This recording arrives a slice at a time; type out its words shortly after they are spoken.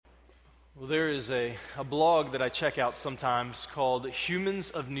Well, there is a blog that I check out sometimes called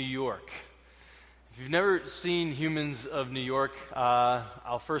Humans of New York. If you've never seen Humans of New York,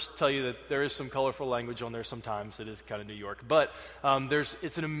 I'll first tell you that there is some colorful language on there sometimes. It is kind of New York. But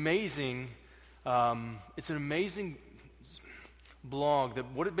it's an amazing blog that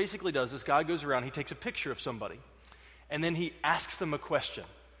what it basically does, this guy goes around, he takes a picture of somebody, and then he asks them a question.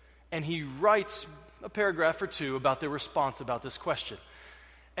 And he writes a paragraph or two about their response about this question.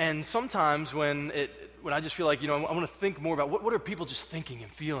 And sometimes when I just feel like, I want to think more about what are people just thinking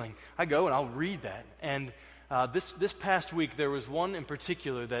and feeling, I go and I'll read that. And this past week, there was one in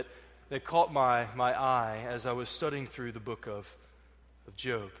particular that caught my eye as I was studying through the book of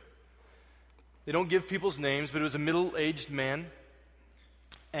Job. They don't give people's names, but it was a middle-aged man.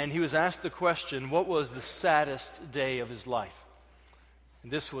 And he was asked the question, what was the saddest day of his life?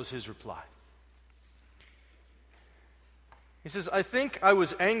 And this was his reply. He says, I think I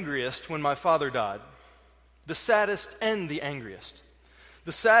was angriest when my father died, the saddest and the angriest.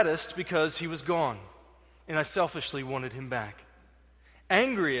 The saddest because he was gone, and I selfishly wanted him back.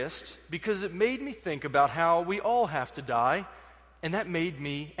 Angriest because it made me think about how we all have to die, and that made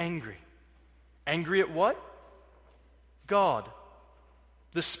me angry. Angry at what? God,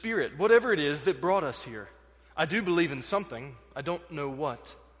 the Spirit, whatever it is that brought us here. I do believe in something, I don't know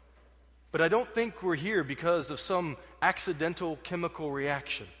what. But I don't think we're here because of some accidental chemical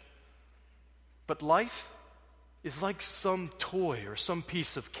reaction. But life is like some toy or some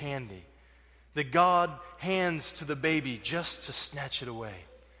piece of candy that God hands to the baby just to snatch it away.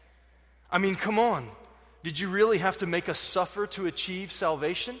 I mean, come on. Did you really have to make us suffer to achieve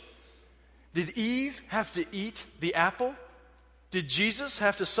salvation? Did Eve have to eat the apple? Did Jesus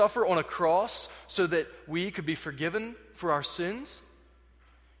have to suffer on a cross so that we could be forgiven for our sins?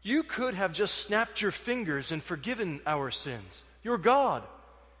 You could have just snapped your fingers and forgiven our sins. You're God.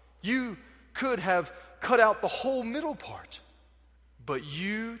 You could have cut out the whole middle part. But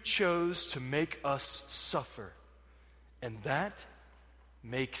you chose to make us suffer. And that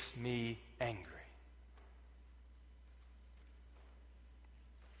makes me angry.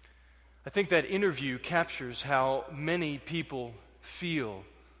 I think that interview captures how many people feel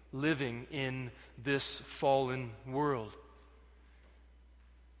living in this fallen world.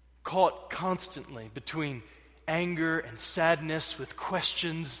 Caught constantly between anger and sadness with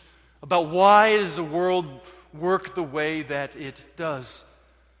questions about why does the world work the way that it does.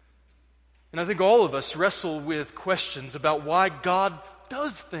 And I think all of us wrestle with questions about why God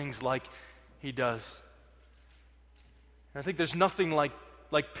does things like He does. And I think there's nothing like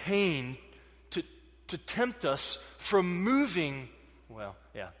pain to tempt us from moving,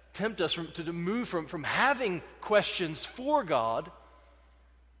 tempt us to move from having questions for God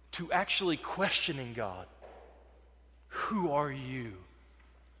to actually questioning God. Who are you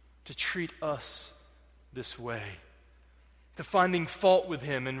to treat us this way? To finding fault with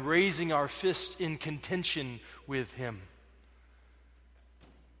Him and raising our fist in contention with Him.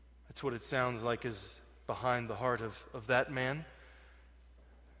 That's what it sounds like is behind the heart of that man.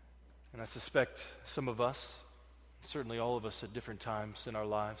 And I suspect some of us, certainly all of us at different times in our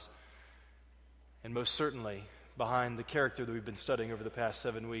lives, and most certainly behind the character that we've been studying over the past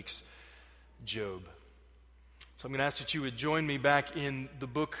 7 weeks, Job. So I'm going to ask that you would join me back in the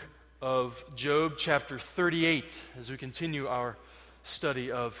book of Job, chapter 38, as we continue our study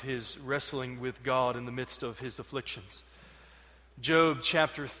of his wrestling with God in the midst of his afflictions. Job,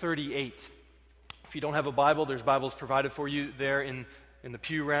 chapter 38. If you don't have a Bible, there's Bibles provided for you there in the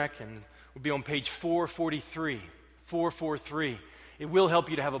pew rack, and we'll be on page 443. 443. It will help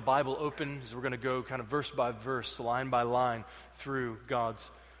you to have a Bible open as we're going to go kind of verse by verse, line by line through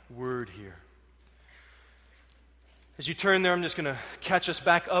God's Word here. As you turn there, I'm just going to catch us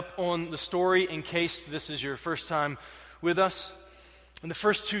back up on the story in case this is your first time with us. In the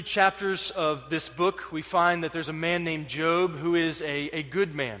first 2 chapters of this book, we find that there's a man named Job who is a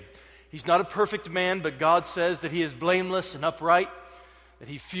good man. He's not a perfect man, but God says that he is blameless and upright, that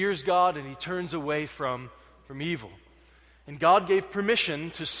he fears God and he turns away from evil. And God gave permission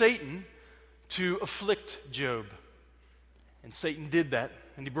to Satan to afflict Job. And Satan did that,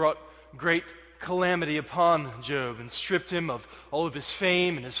 and he brought great calamity upon Job and stripped him of all of his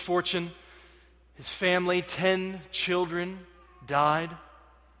fame and his fortune. His family, 10 children, died.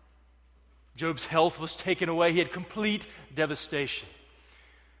 Job's health was taken away. He had complete devastation.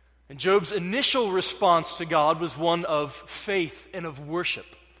 And Job's initial response to God was one of faith and of worship.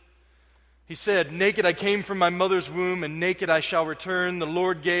 He said, "Naked I came from my mother's womb, and naked I shall return. The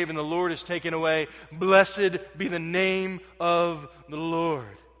Lord gave, and the Lord has taken away. Blessed be the name of the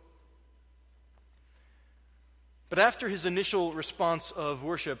Lord." But after his initial response of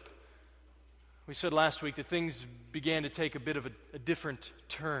worship, We said last week that things began to take a bit of a different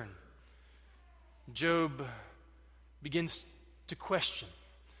turn. Job begins to question.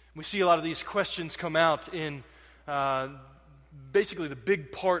 We see a lot of these questions come out in basically the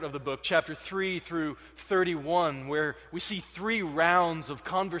big part of the book, chapter 3 through 31, where we see 3 rounds of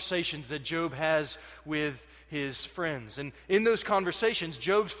conversations that Job has with his friends. And in those conversations,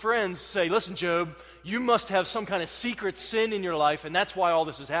 Job's friends say, listen, Job, you must have some kind of secret sin in your life, and that's why all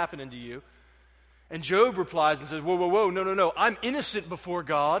this is happening to you. And Job replies and says, whoa, no, I'm innocent before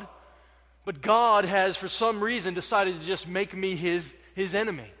God, but God has, for some reason, decided to just make me his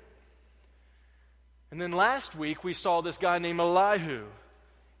enemy. And then last week, we saw this guy named Elihu.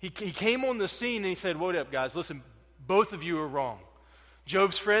 He came on the scene and he said, "What up, guys? Listen, both of you are wrong.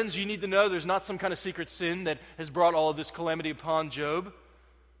 Job's friends, you need to know there's not some kind of secret sin that has brought all of this calamity upon Job.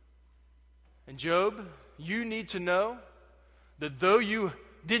 And Job, you need to know that though you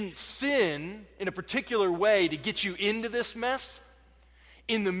didn't sin in a particular way to get you into this mess,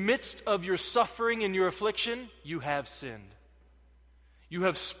 in the midst of your suffering and your affliction, you have sinned. You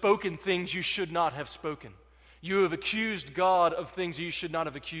have spoken things you should not have spoken. You have accused God of things you should not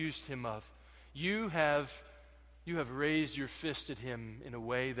have accused him of. You have raised your fist at him in a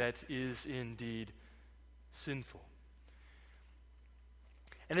way that is indeed sinful."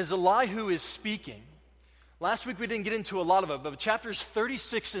 And as Elihu is speaking, last week we didn't get into a lot of it, but chapters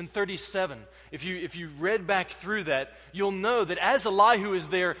 36 and 37, if you read back through that, you'll know that as Elihu is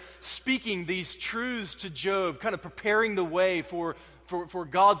there speaking these truths to Job, kind of preparing the way for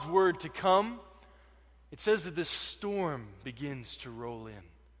God's word to come, it says that this storm begins to roll in.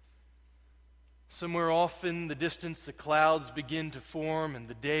 Somewhere off in the distance, the clouds begin to form, and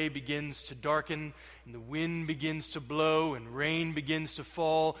the day begins to darken, and the wind begins to blow, and rain begins to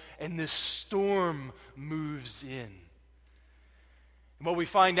fall, and this storm moves in. And what we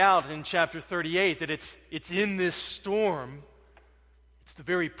find out in chapter 38, that it's in this storm, it's the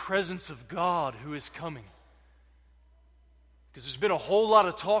very presence of God who is coming. Because there's been a whole lot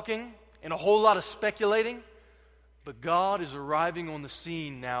of talking and a whole lot of speculating, but God is arriving on the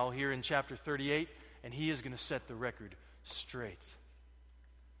scene now here in chapter 38, and he is going to set the record straight.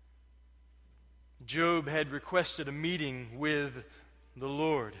 Job had requested a meeting with the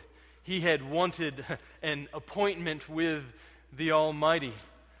Lord. He had wanted an appointment with the Almighty.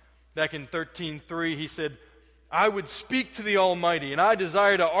 Back in 13:3, he said, "I would speak to the Almighty, and I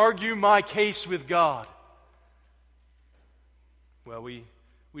desire to argue my case with God." Well, we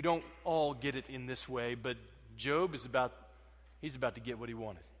don't all get it in this way, but Job is about to get what he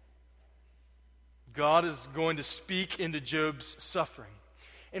wanted. God is going to speak into Job's suffering.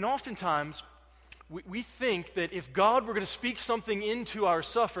 And oftentimes, we think that if God were going to speak something into our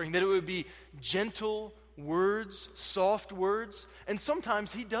suffering, that it would be gentle words, soft words, and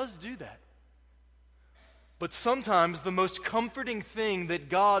sometimes he does do that. But sometimes the most comforting thing that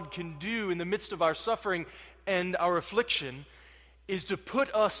God can do in the midst of our suffering and our affliction is to put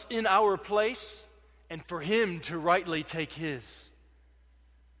us in our place and for him to rightly take his.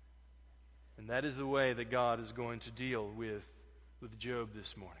 And that is the way that God is going to deal with Job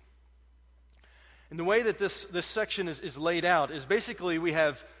this morning. And the way that this section is laid out is basically we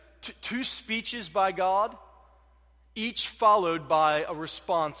have two speeches by God, each followed by a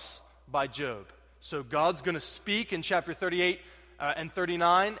response by Job. So God's going to speak in chapter 38 and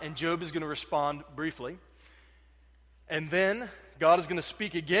 39, and Job is going to respond briefly. And then God is going to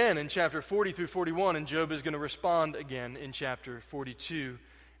speak again in chapter 40 through 41, and Job is going to respond again in chapter 42.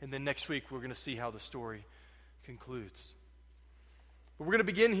 And then next week we're going to see how the story concludes. But we're going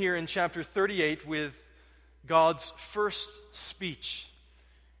to begin here in chapter 38 with God's first speech.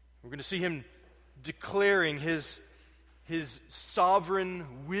 We're going to see him declaring his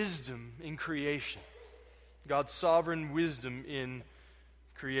sovereign wisdom in creation. God's sovereign wisdom in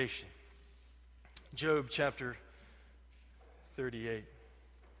creation. Job chapter 38.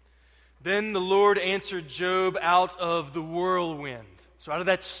 Then the Lord answered Job out of the whirlwind. So out of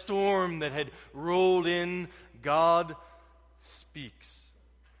that storm that had rolled in, God speaks.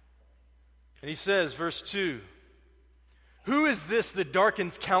 And he says, verse 2, "Who is this that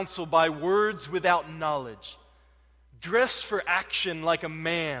darkens counsel by words without knowledge? Dress for action like a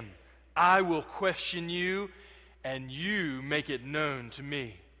man. I will question you, and you make it known to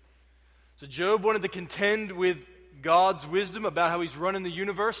me." So Job wanted to contend with God's wisdom about how he's running the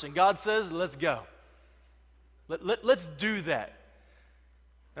universe, and God says, let's go. Let's do that.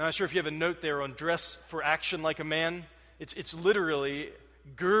 I'm not sure if you have a note there on dress for action like a man. It's literally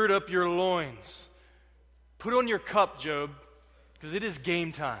gird up your loins. Put on your cup, Job, because it is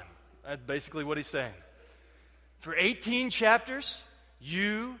game time. That's basically what he's saying. For 18 chapters,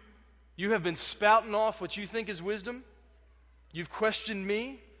 you You have been spouting off what you think is wisdom. You've questioned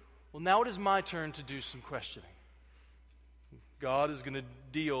me. Well, now it is my turn to do some questioning. God is going to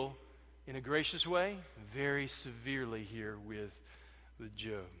deal in a gracious way, very severely here with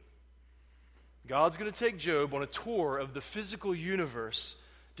Job. God's going to take Job on a tour of the physical universe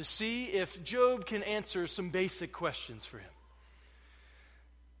to see if Job can answer some basic questions for him.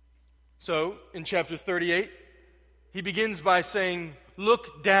 So, in chapter 38, he begins by saying,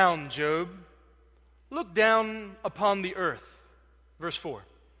 "Look down, Job. Look down upon the earth." Verse 4.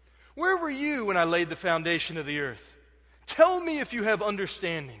 "Where were you when I laid the foundation of the earth? Tell me if you have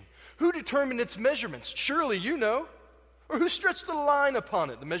understanding. Who determined its measurements? Surely you know. Or who stretched the line upon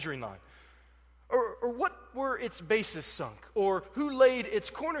it, the measuring line? Or what were its bases sunk? Or who laid its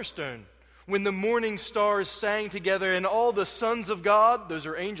cornerstone? When the morning stars sang together and all the sons of God," those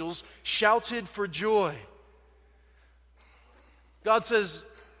are angels, "shouted for joy." God says,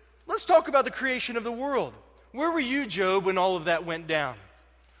 let's talk about the creation of the world. Where were you, Job, when all of that went down?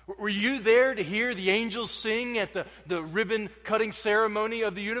 Were you there to hear the angels sing at the ribbon-cutting ceremony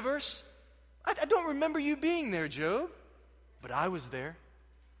of the universe? I don't remember you being there, Job, but I was there.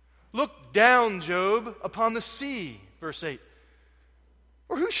 "Look down, Job, upon the sea," verse 8.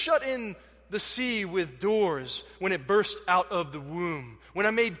 "Or who shut in the sea with doors when it burst out of the womb? When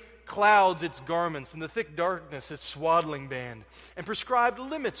I made clouds its garments and the thick darkness its swaddling band, and prescribed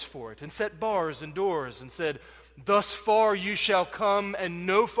limits for it, and set bars and doors, and said, 'Thus far you shall come and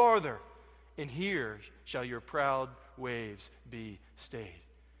no farther, and here shall your proud waves be stayed.'"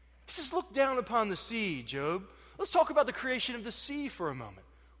 He says, look down upon the sea, Job. Let's talk about the creation of the sea for a moment.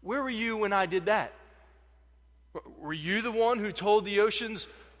 Where were you when I did that? Were you the one who told the oceans,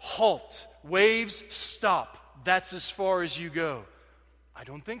 "Halt, waves, stop. That's as far as you go"? I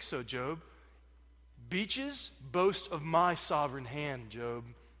don't think so, Job. Beaches boast of my sovereign hand, Job,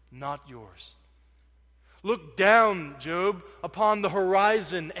 not yours. Look down, Job, upon the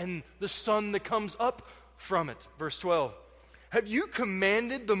horizon and the sun that comes up from it. Verse 12. Have you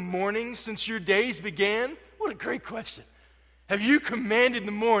commanded the morning since your days began? What a great question. Have you commanded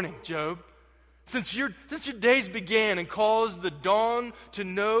the morning, Job, since your days began, and caused the dawn to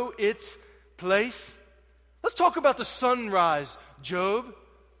know its place? Let's talk about the sunrise, Job.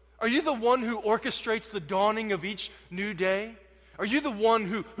 Are you the one who orchestrates the dawning of each new day? Are you the one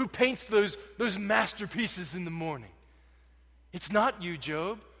who paints those masterpieces in the morning? It's not you,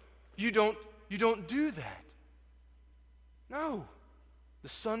 Job. You don't do that. No. The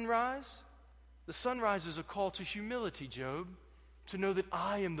sunrise is a call to humility, Job, to know that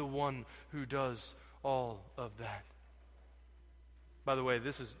I am the one who does all of that. By the way,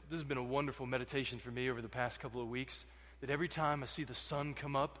 this has been a wonderful meditation for me over the past couple of weeks, that every time I see the sun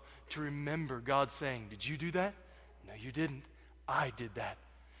come up, to remember God saying, "Did you do that? No, you didn't. I did that."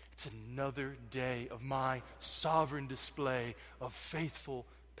 It's another day of my sovereign display of faithful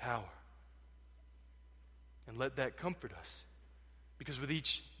power. And let that comfort us, because with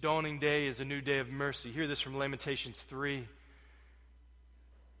each dawning day is a new day of mercy. Hear this from Lamentations 3.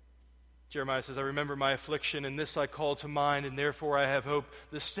 Jeremiah says, "I remember my affliction, and this I call to mind, and therefore I have hope.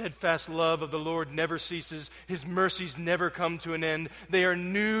 The steadfast love of the Lord never ceases. His mercies never come to an end. They are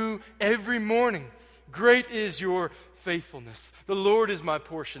new every morning. Great is your faithfulness. The Lord is my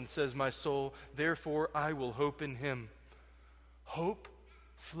portion, says my soul. Therefore I will hope in him." Hope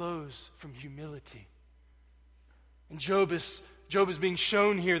flows from humility. And Job is being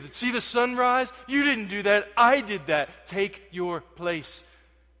shown here that, see the sunrise? You didn't do that. I did that. Take your place,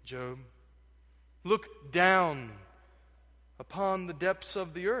 Job. Look down upon the depths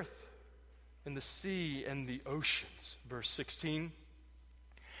of the earth and the sea and the oceans. Verse 16.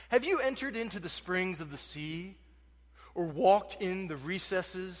 Have you entered into the springs of the sea, or walked in the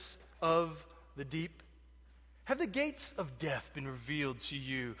recesses of the deep? Have the gates of death been revealed to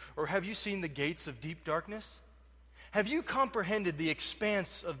you, or have you seen the gates of deep darkness? Have you comprehended the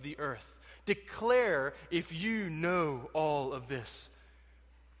expanse of the earth? Declare if you know all of this.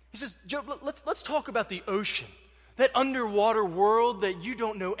 He says, Job, let's talk about the ocean, that underwater world that you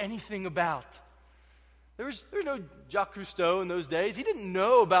don't know anything about. There was no Jacques Cousteau in those days. He didn't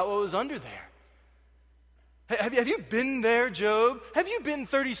know about what was under there. Have you been there, Job? Have you been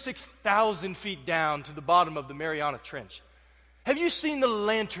 36,000 feet down to the bottom of the Mariana Trench? Have you seen the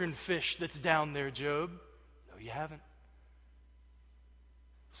lanternfish that's down there, Job? No, you haven't.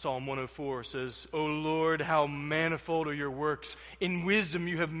 Psalm 104 says, "O Lord, how manifold are your works. In wisdom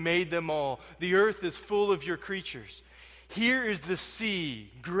you have made them all. The earth is full of your creatures. Here is the sea,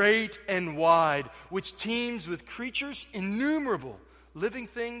 great and wide, which teems with creatures innumerable, living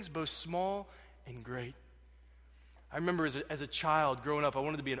things both small and great." I remember as a child growing up, I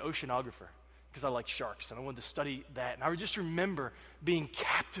wanted to be an oceanographer because I like sharks and I wanted to study that. And I would just remember being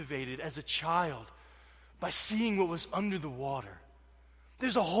captivated as a child by seeing what was under the water.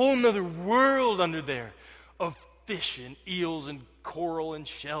 There's a whole nother world under there of fish and eels and coral and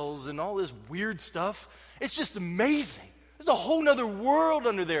shells and all this weird stuff. It's just amazing. There's a whole nother world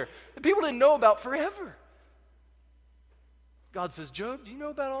under there that people didn't know about forever. God says, Job, do you know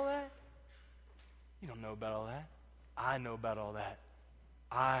about all that? You don't know about all that. I know about all that.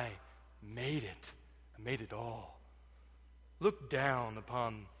 I made it. I made it all. Look down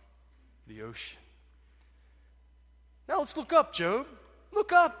upon the ocean. Now let's look up, Job.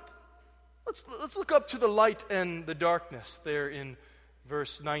 Look up. Let's look up to the light and the darkness there in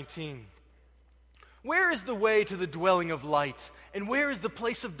verse 19. Where is the way to the dwelling of light, and where is the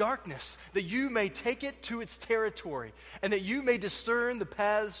place of darkness, that you may take it to its territory, and that you may discern the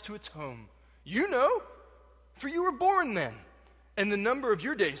paths to its home? You know, for you were born then, and the number of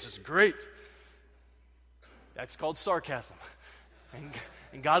your days is great. That's called sarcasm.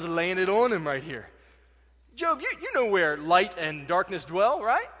 And God's laying it on him right here. Job, you know where light and darkness dwell,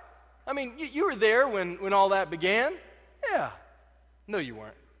 right? I mean, you were there when all that began. Yeah. No, you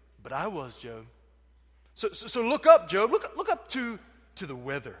weren't. But I was, Job. So look up, Job. Look up to the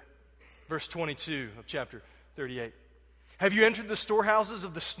weather. Verse 22 of chapter 38. Have you entered the storehouses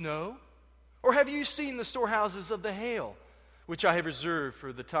of the snow? Or have you seen the storehouses of the hail, which I have reserved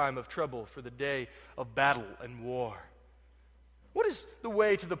for the time of trouble, for the day of battle and war? What is the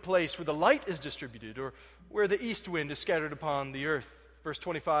way to the place where the light is distributed, or where the east wind is scattered upon the earth? Verse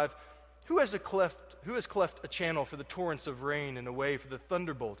 25. Who has cleft a channel for the torrents of rain, and a way for the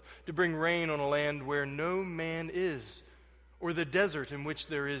thunderbolt to bring rain on a land where no man is, or the desert in which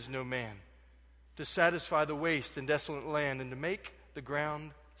there is no man, to satisfy the waste and desolate land, and to make the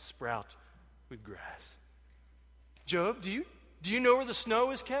ground sprout with grass? Job, do you know where the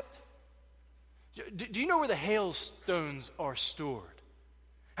snow is kept? Do you know where the hailstones are stored?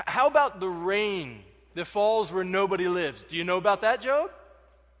 How about the rain that falls where nobody lives? Do you know about that, Job?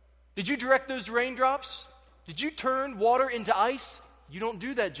 Did you direct those raindrops? Did you turn water into ice? You don't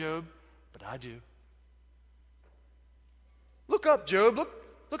do that, Job, but I do. Look up, Job.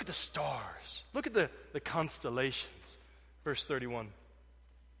 Look at the stars. Look at the constellations. Verse 31.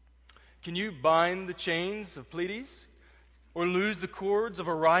 Can you bind the chains of Pleiades, or loose the cords of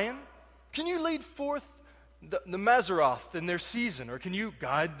Orion? Can you lead forth the Mazzaroth in their season, or can you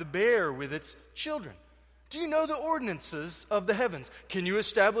guide the bear with its children? Do you know the ordinances of the heavens? Can you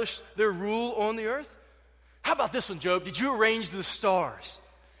establish their rule on the earth? How about this one, Job? Did you arrange the stars?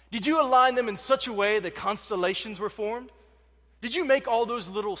 Did you align them in such a way that constellations were formed? Did you make all those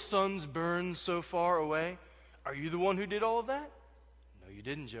little suns burn so far away? Are you the one who did all of that? No, you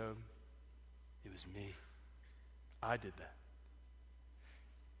didn't, Job. It was me. I did that.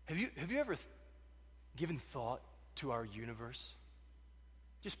 Have you ever given thought to our universe?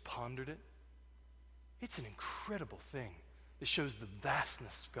 Just pondered it? It's an incredible thing that shows the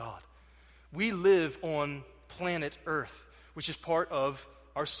vastness of God. We live on planet Earth, which is part of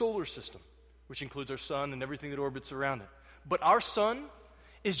our solar system, which includes our sun and everything that orbits around it. But our sun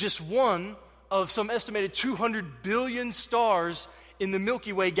is just one of some estimated 200 billion stars in the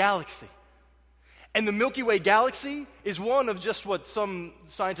Milky Way galaxy. And the Milky Way galaxy is one of just what some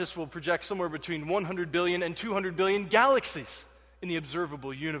scientists will project somewhere between 100 billion and 200 billion galaxies in the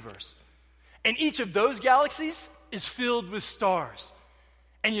observable universe. And each of those galaxies is filled with stars.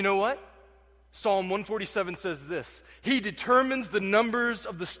 And you know what? Psalm 147 says this: He determines the numbers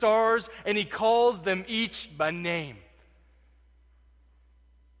of the stars, and He calls them each by name.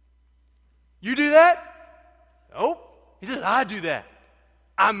 You do that? Nope. He says, I do that.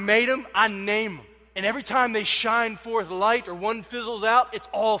 I made them, I name them. And every time they shine forth light or one fizzles out, it's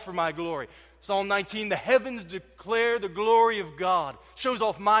all for my glory. Psalm 19, the heavens declare the glory of God. Shows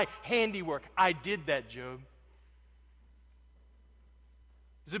off my handiwork. I did that, Job.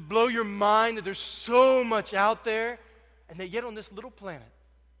 Does it blow your mind that there's so much out there, and that yet on this little planet,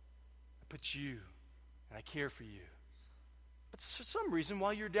 I put you, and I care for you? But for some reason,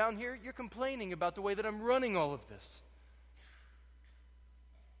 while you're down here, you're complaining about the way that I'm running all of this.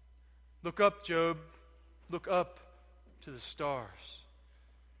 Look up, Job. Look up to the stars.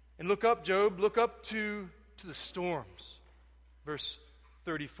 And look up, Job, look up to the storms. Verse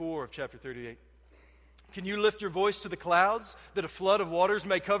 34 of chapter 38. Can you lift your voice to the clouds, that a flood of waters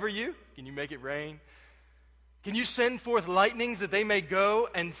may cover you? Can you make it rain? Can you send forth lightnings, that they may go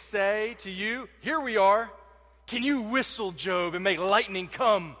and say to you, here we are? Can you whistle, Job, and make lightning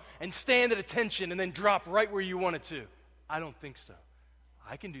come and stand at attention and then drop right where you want it to? I don't think so.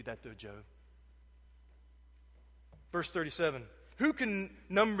 I can do that though, Job. Verse 37, who can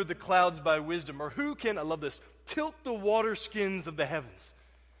number the clouds by wisdom? Or who can, I love this, tilt the water skins of the heavens?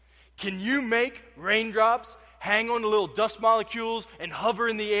 Can you make raindrops hang on to little dust molecules and hover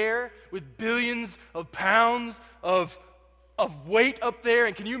in the air with billions of pounds of weight up there?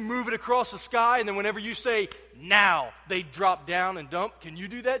 And can you move it across the sky? And then whenever you say, now, they drop down and dump. Can you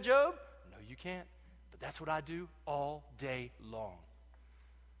do that, Job? No, you can't. But that's what I do all day long.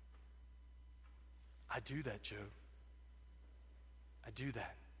 I do that, Job. I do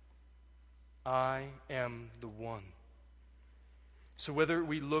that. I am the one. So whether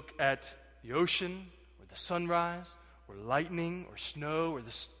we look at the ocean or the sunrise or lightning or snow or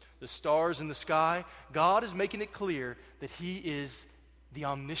the stars in the sky, God is making it clear that He is the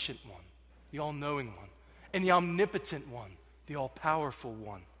omniscient one, the all-knowing one, and the omnipotent one, the all-powerful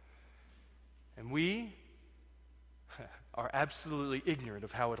one. And we are absolutely ignorant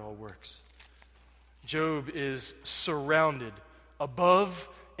of how it all works. Job is surrounded above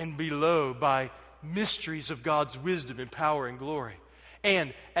and below by mysteries of God's wisdom and power and glory.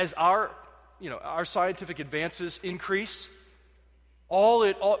 And as our scientific advances increase, all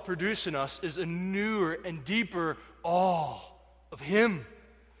it ought to produce in us is a newer and deeper awe of Him,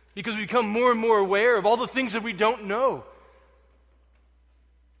 because we become more and more aware of all the things that we don't know,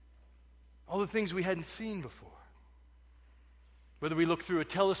 all the things we hadn't seen before. Whether we look through a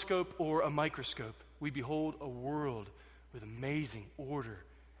telescope or a microscope, we behold a world with amazing order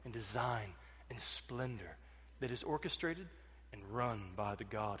and design and splendor that is orchestrated and run by the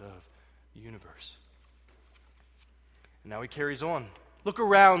God of the universe. And now he carries on. Look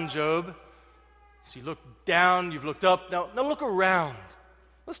around, Job. So you look down, you've looked up. Now look around.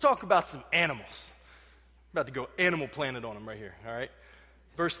 Let's talk about some animals. I'm about to go Animal Planet on them right here, all right?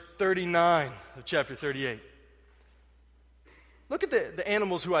 Verse 39 of chapter 38. Look at the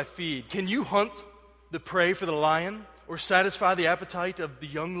animals who I feed. Can you hunt the prey for the lion or satisfy the appetite of the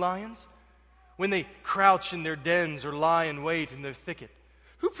young lions? When they crouch in their dens or lie in wait in their thicket,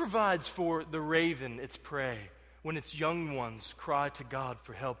 who provides for the raven its prey when its young ones cry to God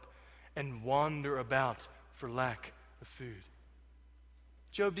for help and wander about for lack of food?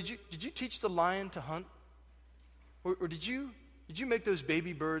 Job, did you teach the lion to hunt? Or did you make those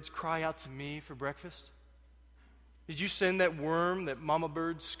baby birds cry out to me for breakfast? Did you send that worm that mama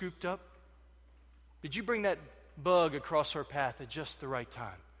bird scooped up? Did you bring that bug across our path at just the right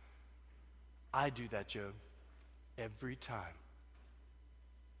time? I do that, Job, every time.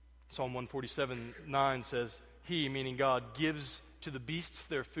 Psalm 147:9 says, He, meaning God, gives to the beasts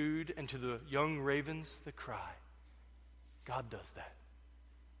their food and to the young ravens the cry. God does that.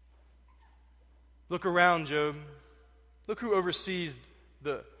 Look around, Job. Look who oversees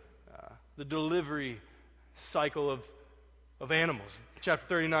the delivery cycle of animals.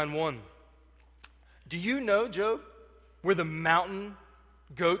 Chapter 39:1. Do you know, Job, where the mountain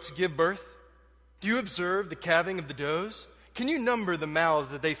goats give birth? Do you observe the calving of the does? Can you number the mouths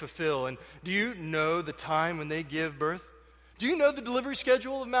that they fulfill? And do you know the time when they give birth? Do you know the delivery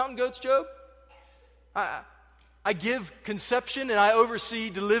schedule of mountain goats, Job? I give conception and I oversee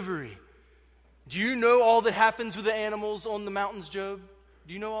delivery. Do you know all that happens with the animals on the mountains, Job?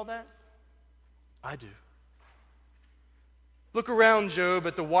 Do you know all that? I do. Look around, Job,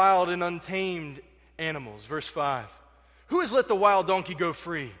 at the wild and untamed animals. Verse 5. Who has let the wild donkey go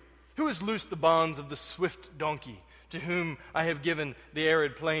free? Who has loosed the bonds of the swift donkey, to whom I have given the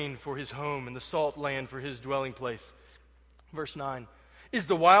arid plain for his home and the salt land for his dwelling place? Verse 9. Is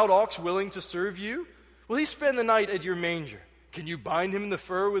the wild ox willing to serve you? Will he spend the night at your manger? Can you bind him in the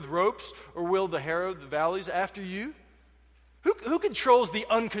fur with ropes, or will the harrow the valleys after you? Who controls the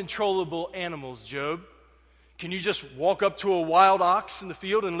uncontrollable animals, Job? Can you just walk up to a wild ox in the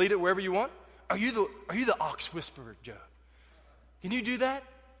field and lead it wherever you want? Are you the ox whisperer, Job? Can you do that?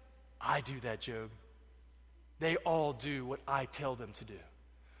 I do that, Job. They all do what I tell them to do.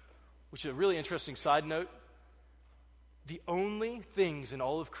 Which is a really interesting side note. The only things in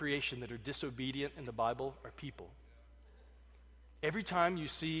all of creation that are disobedient in the Bible are people. Every time you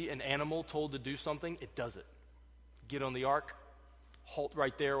see an animal told to do something, it does it. Get on the ark, halt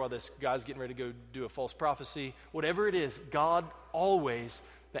right there while this guy's getting ready to go do a false prophecy. Whatever it is, God always,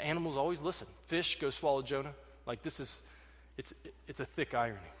 the animals always listen. Fish go swallow Jonah. Like it's a thick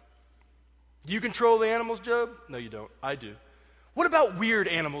irony. Do you control the animals, Job? No, you don't. I do. What about weird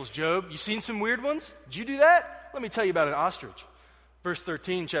animals, Job? You seen some weird ones? Did you do that? Let me tell you about an ostrich. Verse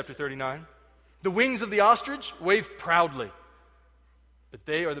 13, chapter 39. The wings of the ostrich wave proudly, but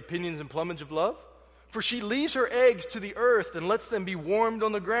they are the pinions and plumage of love. For she leaves her eggs to the earth and lets them be warmed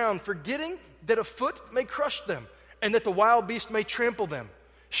on the ground, forgetting that a foot may crush them and that the wild beast may trample them.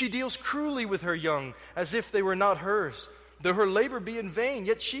 She deals cruelly with her young, as if they were not hers. Though her labor be in vain,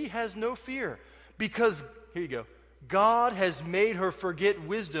 yet she has no fear. Because, here you go, God has made her forget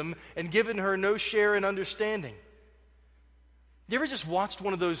wisdom and given her no share in understanding. You ever just watched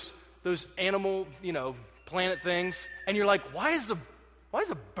one of those animal, planet things, and you're like, why does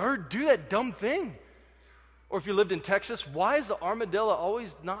a bird do that dumb thing? Or if you lived in Texas, why is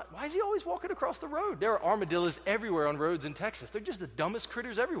he always walking across the road? There are armadillos everywhere on roads in Texas. They're just the dumbest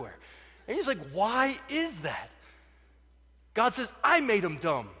critters everywhere. And he's like, why is that? God says, I made them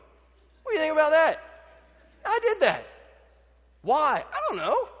dumb. What do you think about that? I did that. Why? I don't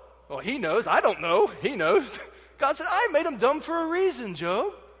know. Well, he knows. I don't know. He knows. God said, I made them dumb for a reason,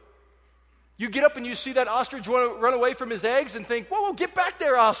 Job. You get up and you see that ostrich run away from his eggs and think, whoa, get back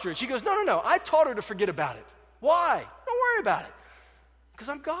there, ostrich. He goes, no. I taught her to forget about it. Why? Don't worry about it. Because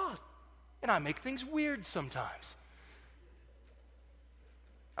I'm God, and I make things weird sometimes.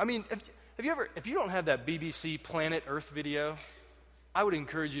 I mean, if you don't have that BBC Planet Earth video, I would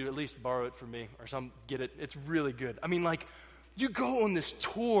encourage you to at least borrow it from me or get it. It's really good. I mean, you go on this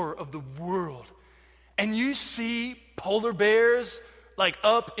tour of the world, and you see polar bears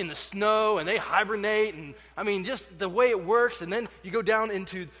up in the snow, and they hibernate, and I mean, just the way it works. And then you go down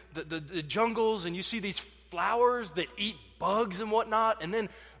into the jungles, and you see these flowers that eat bugs and whatnot. And then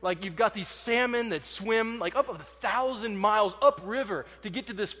you've got these salmon that swim up 1,000 miles upriver to get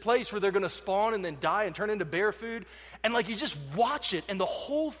to this place where they're going to spawn and then die and turn into bear food. And you just watch it, and the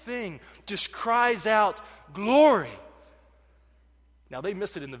whole thing just cries out, glory. Now, they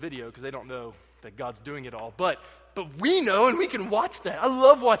miss it in the video because they don't know that God's doing it all. But we know, and we can watch that. I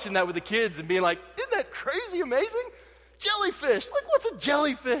love watching that with the kids and being like, isn't that crazy amazing? Jellyfish. What's a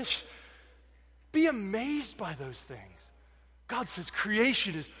jellyfish? Be amazed by those things. God says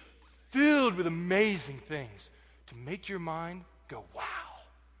creation is filled with amazing things to make your mind go, wow,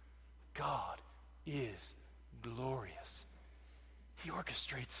 God is glorious. He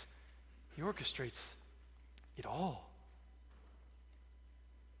orchestrates it all.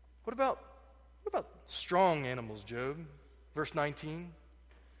 What about strong animals, Job? Verse 19.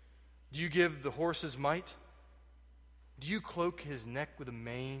 Do you give the horse his might? Do you cloak his neck with a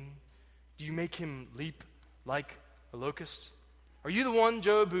mane? Do you make him leap like a locust? Are you the one,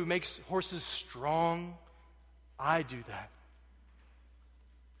 Job, who makes horses strong? I do that.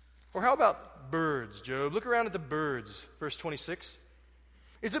 Or how about birds, Job? Look around at the birds, verse 26.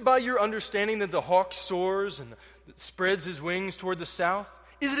 Is it by your understanding that the hawk soars and spreads his wings toward the south?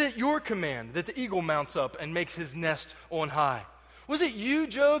 Is it at your command that the eagle mounts up and makes his nest on high? Was it you,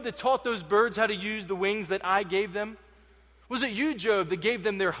 Job, that taught those birds how to use the wings that I gave them? Was it you, Job, that gave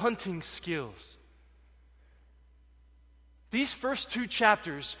them their hunting skills? These first 2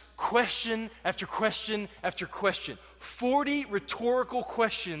 chapters, question after question after question. 40 rhetorical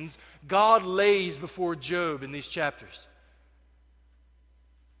questions God lays before Job in these chapters.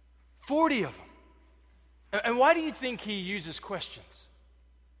 40 of them. And why do you think he uses questions?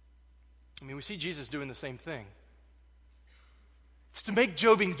 I mean, we see Jesus doing the same thing. It's to make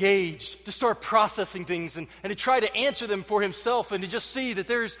Job engaged, to start processing things and to try to answer them for himself and to just see that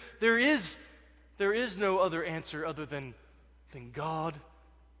there is no other answer other than God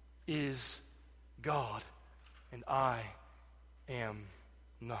is God and I am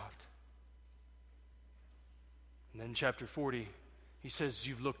not. And then chapter 40, he says,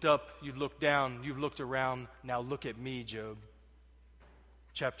 you've looked up, you've looked down, you've looked around, now look at me, Job.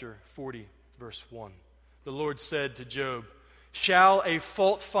 Chapter 40, verse 1. The Lord said to Job, shall a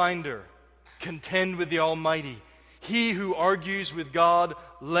fault finder contend with the Almighty? He who argues with God,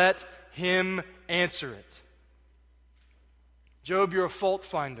 let him answer it. Job, you're a fault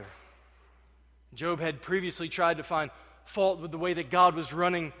finder. Job had previously tried to find fault with the way that God was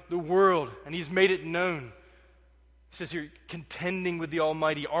running the world, and he's made it known. He says here, contending with the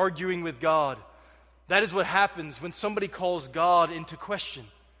Almighty, arguing with God. That is what happens when somebody calls God into question.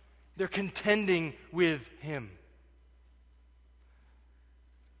 They're contending with him.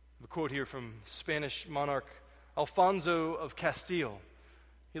 A quote here from Spanish monarch Alfonso of Castile.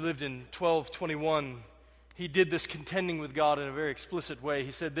 He lived in 1221. He did this contending with God in a very explicit way.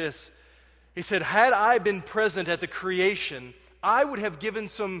 He said this. He said, had I been present at the creation, I would have given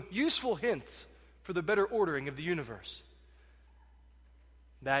some useful hints for the better ordering of the universe.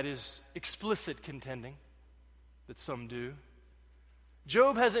 That is explicit contending that some do.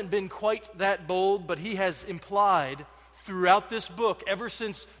 Job hasn't been quite that bold, but he has implied throughout this book, ever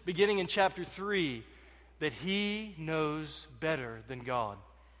since beginning in chapter 3, that he knows better than God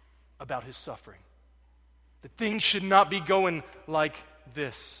about his suffering. That things should not be going like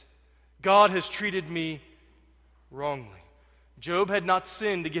this. God has treated me wrongly. Job had not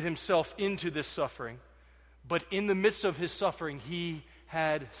sinned to get himself into this suffering, but in the midst of his suffering, he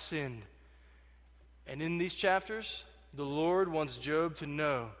had sinned. And in these chapters, the Lord wants Job to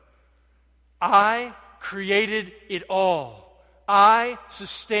know, I created it all. I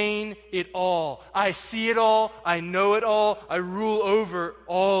sustain it all. I see it all. I know it all. I rule over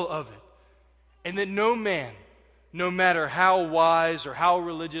all of it. And that no man, no matter how wise or how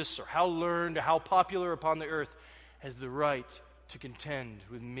religious or how learned or how popular upon the earth, has the right to contend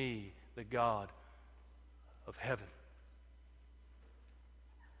with me, the God of heaven.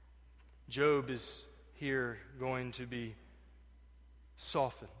 Job is here going to be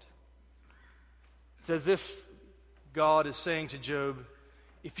softened. It's as if God is saying to Job,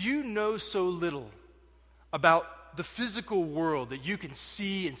 if you know so little about the physical world that you can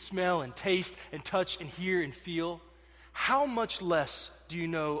see and smell and taste and touch and hear and feel, how much less do you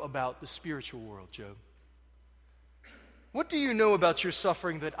know about the spiritual world, Job? What do you know about your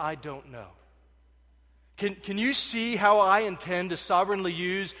suffering that I don't know? Can you see how I intend to sovereignly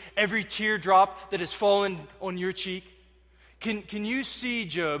use every teardrop that has fallen on your cheek? Can you see,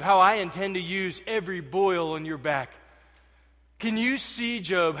 Job, how I intend to use every boil on your back? Can you see,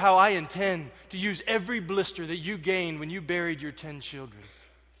 Job, how I intend to use every blister that you gained when you buried your 10 children?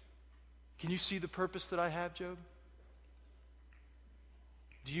 Can you see the purpose that I have, Job?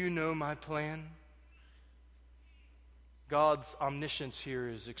 Do you know my plan? God's omniscience here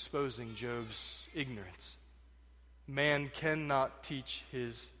is exposing Job's ignorance. Man cannot teach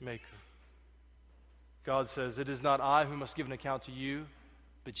his maker. God says, it is not I who must give an account to you,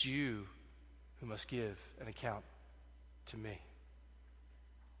 but you who must give an account to me.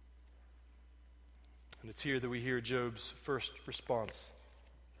 And it's here that we hear Job's first response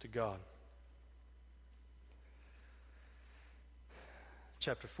to God.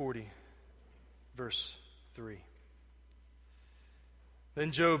 Chapter 40, verse 3.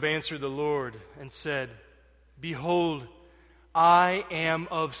 Then Job answered the Lord and said, behold, I am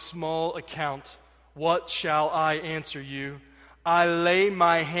of small account. What shall I answer you? I lay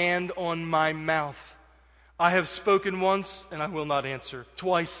my hand on my mouth. I have spoken once, and I will not answer.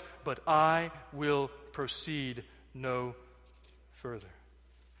 Twice, but I will proceed no further.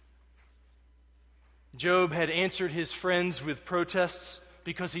 Job had answered his friends with protests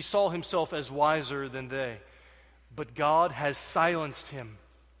because he saw himself as wiser than they. But God has silenced him.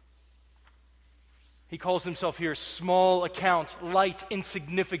 He calls himself here small account, light,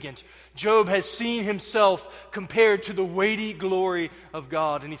 insignificant. Job has seen himself compared to the weighty glory of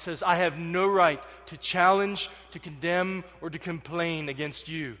God. And he says, I have no right to challenge, to condemn, or to complain against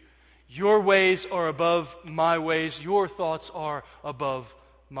you. Your ways are above my ways. Your thoughts are above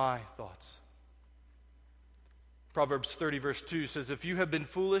my thoughts. Proverbs 30 verse 2 says, if you have been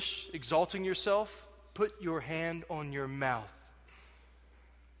foolish, exalting yourself, put your hand on your mouth.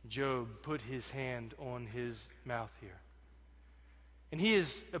 Job put his hand on his mouth here. And he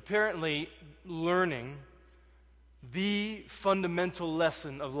is apparently learning the fundamental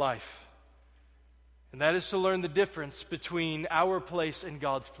lesson of life. And that is to learn the difference between our place and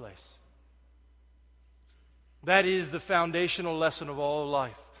God's place. That is the foundational lesson of all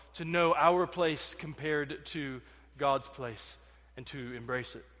life, to know our place compared to God's place and to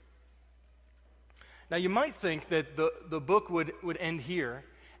embrace it. Now, you might think that the book would end here,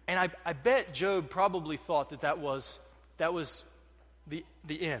 and I bet Job probably thought that was the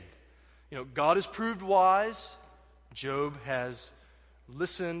end. You know, God has proved wise. Job has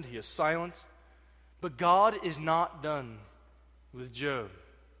listened. He is silent. But God is not done with Job.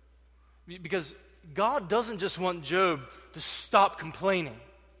 Because God doesn't just want Job to stop complaining.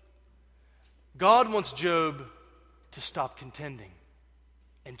 God wants Job to stop contending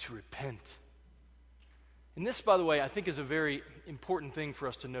and to repent. And this, by the way, I think is a very important thing for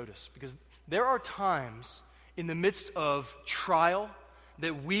us to notice, because there are times in the midst of trial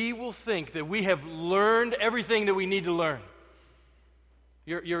that we will think that we have learned everything that we need to learn.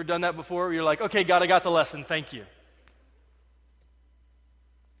 You ever done that before? You're like, okay, God, I got the lesson, thank you.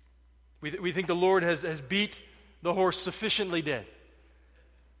 We think the Lord has beat the horse sufficiently dead.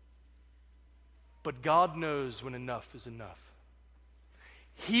 But God knows when enough is enough.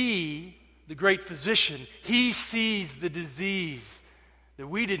 He, the great physician, He sees the disease that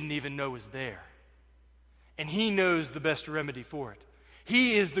we didn't even know was there. And He knows the best remedy for it.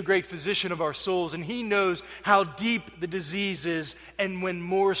 He is the great physician of our souls, and He knows how deep the disease is and when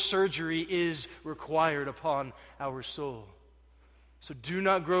more surgery is required upon our soul. So do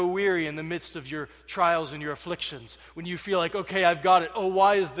not grow weary in the midst of your trials and your afflictions. When you feel like, okay, I've got it. Oh,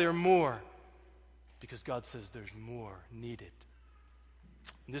 why is there more? Because God says there's more needed.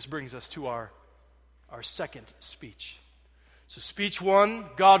 And this brings us to our second speech. So speech 1,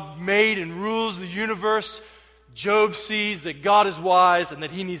 God made and rules the universe. Job sees that God is wise and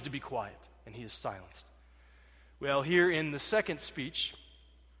that he needs to be quiet, and he is silenced. Well, here in the second speech,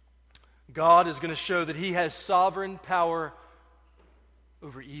 God is going to show that he has sovereign power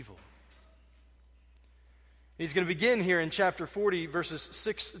over evil. He's going to begin here in chapter 40, verses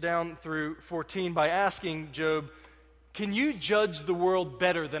 6 down through 14, by asking Job, can you judge the world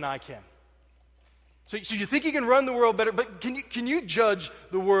better than I can? So you think you can run the world better, but can you judge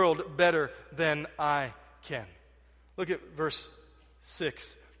the world better than I can? Look at verse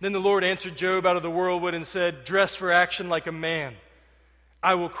 6. Then the Lord answered Job out of the whirlwind and said, dress for action like a man.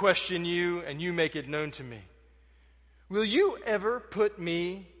 I will question you, and you make it known to me. Will you ever put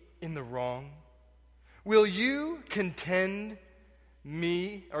me in the wrong? Will you condemn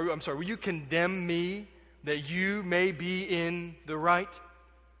me that you may be in the right?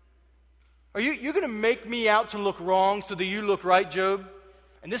 Are you going to make me out to look wrong so that you look right, Job?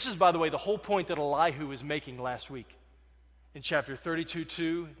 And this is, by the way, the whole point that Elihu was making last week. In chapter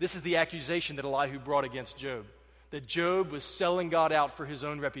 32:2, this is the accusation that Elihu brought against Job. That Job was selling God out for his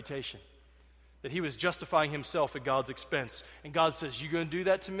own reputation. That he was justifying himself at God's expense. And God says, you going to do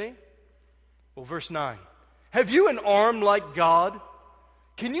that to me? Well, verse 9. Have you an arm like God?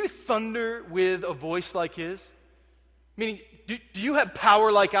 Can you thunder with a voice like his? Meaning, do you have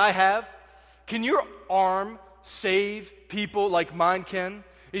power like I have? Can your arm save people like mine can?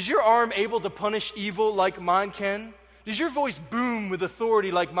 Is your arm able to punish evil like mine can? Does your voice boom with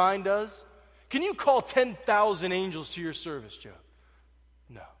authority like mine does? Can you call 10,000 angels to your service, Job?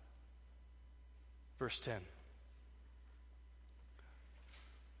 No. Verse 10.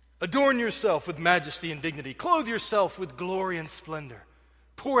 Adorn yourself with majesty and dignity. Clothe yourself with glory and splendor.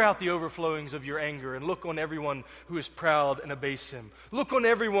 Pour out the overflowings of your anger and look on everyone who is proud and abase him. Look on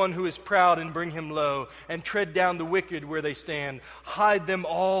everyone who is proud and bring him low, and tread down the wicked where they stand. Hide them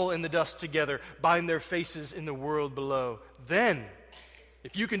all in the dust together. Bind their faces in the world below. Then,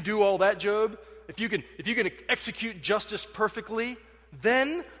 if you can do all that, Job, if you can execute justice perfectly,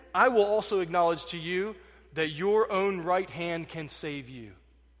 then I will also acknowledge to you that your own right hand can save you.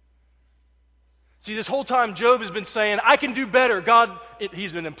 See, this whole time Job has been saying, I can do better.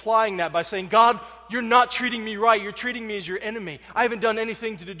 He's been implying that by saying, God, you're not treating me right. You're treating me as your enemy. I haven't done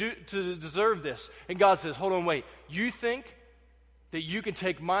anything to deserve this. And God says, hold on, wait. You think that you can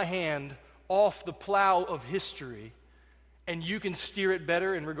take my hand off the plow of history and you can steer it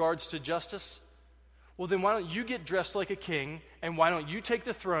better in regards to justice? Well, then why don't you get dressed like a king, and why don't you take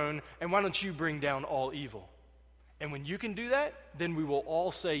the throne, and why don't you bring down all evil? And when you can do that, then we will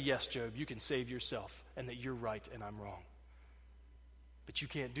all say, yes, Job, you can save yourself, and that you're right and I'm wrong. But you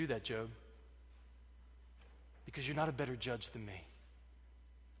can't do that, Job, because you're not a better judge than me.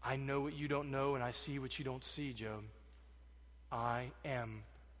 I know what you don't know, and I see what you don't see, Job. I am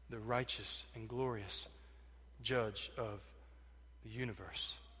the righteous and glorious judge of the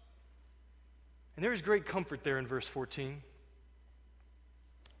universe. And there is great comfort there in verse 14.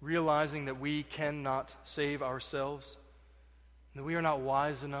 Realizing that we cannot save ourselves, that we are not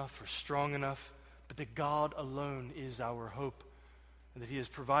wise enough or strong enough, but that God alone is our hope, and that he has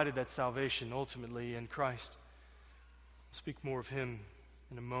provided that salvation ultimately in Christ. I'll speak more of him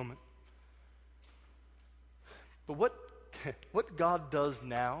in a moment. But what God does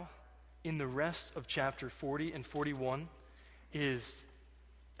now in the rest of chapter 40 and 41 is,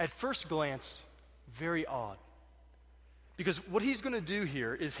 at first glance, very odd. Because what he's going to do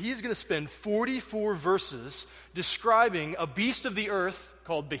here is he's going to spend 44 verses describing a beast of the earth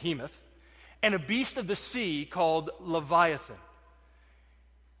called Behemoth and a beast of the sea called Leviathan.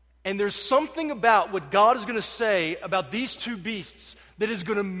 And there's something about what God is going to say about these two beasts that is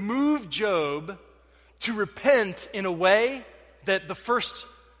going to move Job to repent in a way that the first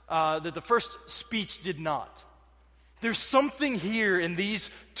speech did not. There's something here in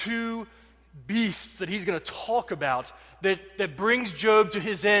these two beasts that he's going to talk about that brings Job to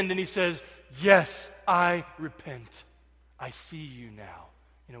his end, and he says, yes, I repent. I see you now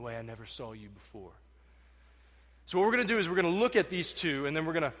in a way I never saw you before. So what we're going to do is we're going to look at these two, and then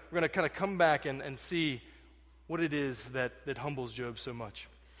we're going to kind of come back and see what it is that humbles Job so much.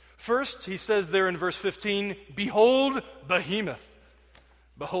 First, he says there in verse 15, behold Behemoth.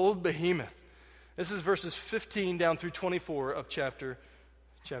 Behold Behemoth. This is verses 15 down through 24 of chapter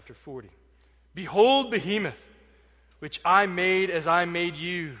 40. Behold Behemoth, which I made as I made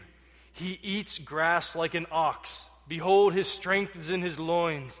you. He eats grass like an ox. Behold, his strength is in his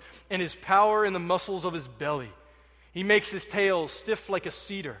loins, and his power in the muscles of his belly. He makes his tail stiff like a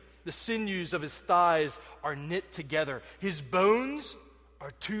cedar. The sinews of his thighs are knit together. His bones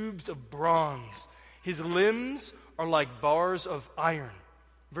are tubes of bronze. His limbs are like bars of iron.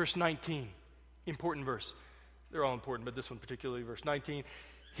 Verse 19, important verse. They're all important, but this one particularly, verse 19.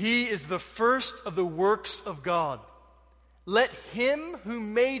 He is the first of the works of God. Let him who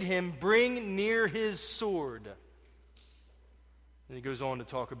made him bring near his sword. And he goes on to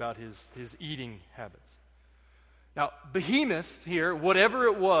talk about his eating habits. Now, Behemoth here, whatever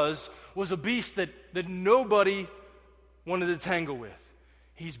it was a beast that nobody wanted to tangle with.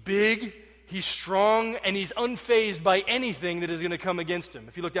 He's big, he's strong, and he's unfazed by anything that is going to come against him.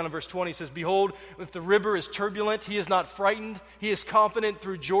 If you look down in verse 20, it says, Behold, if the river is turbulent, he is not frightened. He is confident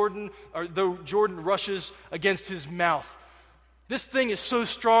though Jordan rushes against his mouth. This thing is so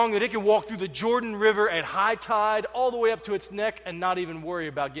strong that it can walk through the Jordan River at high tide all the way up to its neck and not even worry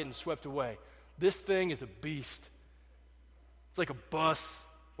about getting swept away. This thing is a beast. It's like a bus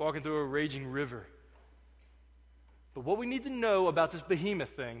walking through a raging river. But what we need to know about this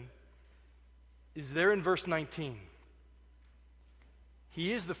behemoth thing is there in verse 19.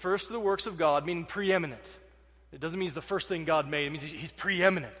 He is the first of the works of God, meaning preeminent. It doesn't mean he's the first thing God made. It means he's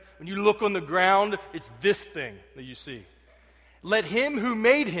preeminent. When you look on the ground, it's this thing that you see. Let him who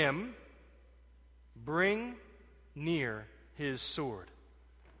made him bring near his sword.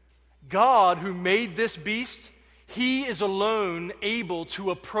 God who made this beast, he is alone able to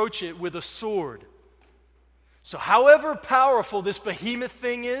approach it with a sword. So however powerful this behemoth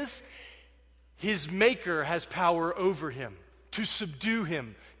thing is, his maker has power over him, to subdue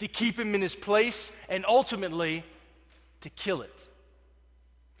him, to keep him in his place, and ultimately to kill it.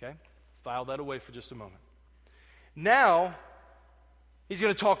 Okay? File that away for just a moment. Now, he's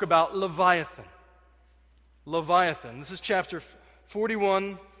going to talk about Leviathan. Leviathan. This is chapter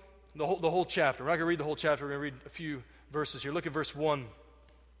 41, the whole chapter. We're not going to read the whole chapter. We're going to read a few verses here. Look at verse 1.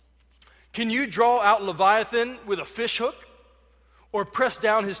 Can you draw out Leviathan with a fish hook? Or press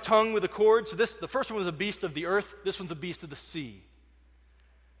down his tongue with a cord? So the first one was a beast of the earth. This one's a beast of the sea.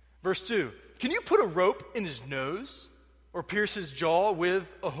 Verse 2. Can you put a rope in his nose? Or pierce his jaw with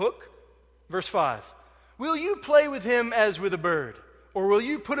a hook? Verse 5. Will you play with him as with a bird? Or will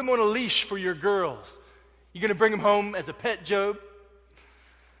you put him on a leash for your girls? You going to bring him home as a pet, Job?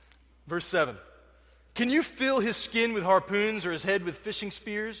 Verse 7. Can you fill his skin with harpoons or his head with fishing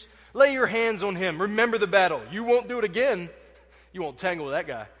spears? Lay your hands on him. Remember the battle. You won't do it again. You won't tangle with that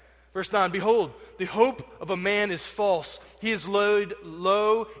guy. Verse 9, Behold, the hope of a man is false. He is laid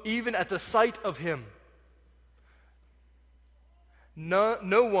low even at the sight of him. No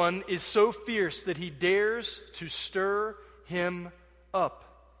one is so fierce that he dares to stir him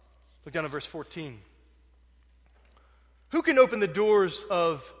up. Look down at verse 14. Who can open the doors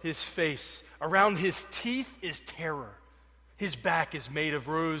of his face? Around his teeth is terror. His back is made of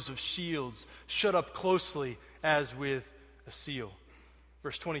rows of shields, shut up closely as with a seal.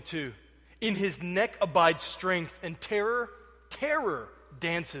 Verse 22. In his neck abides strength, and terror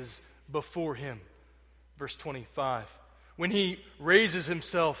dances before him. Verse 25. When he raises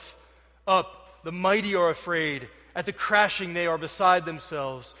himself up, the mighty are afraid. At the crashing they are beside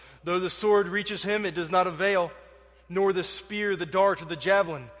themselves. Though the sword reaches him, it does not avail, nor the spear, the dart, or the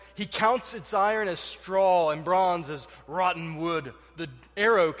javelin. He counts its iron as straw and bronze as rotten wood. The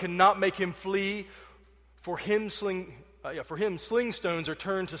arrow cannot make him flee. For him, sling stones are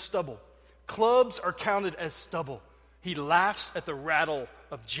turned to stubble. Clubs are counted as stubble. He laughs at the rattle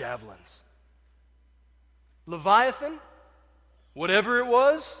of javelins. Leviathan, whatever it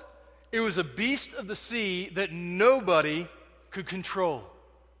was a beast of the sea that nobody could control.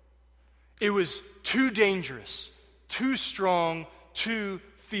 It was too dangerous, too strong, too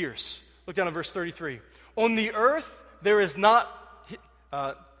fierce. Look down at verse 33. On earth there is not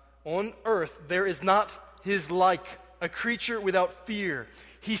his like, a creature without fear.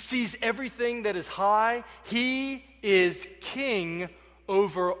 He sees everything that is high. He is king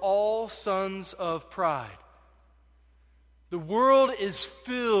over all sons of pride. The world is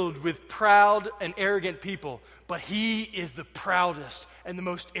filled with proud and arrogant people, but he is the proudest and the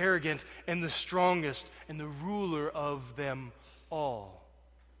most arrogant and the strongest and the ruler of them all.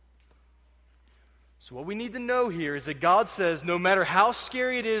 So what we need to know here is that God says no matter how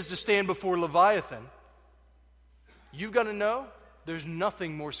scary it is to stand before Leviathan, you've got to know there's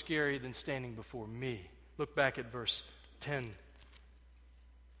nothing more scary than standing before me. Look back at verse 10.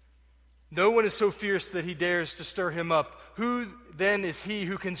 No one is so fierce that he dares to stir him up. Who then is he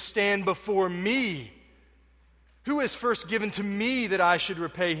who can stand before me? Who has first given to me that I should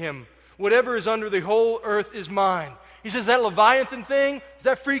repay him? Whatever is under the whole earth is mine. He says, that Leviathan thing, does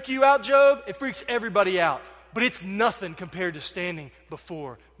that freak you out, Job? It freaks everybody out. But it's nothing compared to standing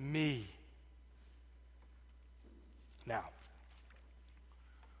before me. Now,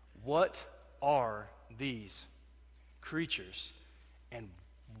 what are these creatures? And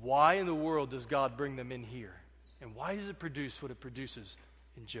why in the world does God bring them in here? And why does it produce what it produces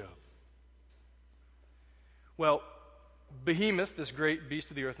in Job? Well, Behemoth, this great beast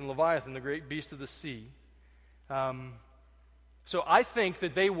of the earth, and Leviathan, the great beast of the sea. So I think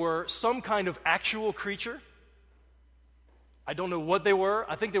that they were some kind of actual creature. I don't know what they were.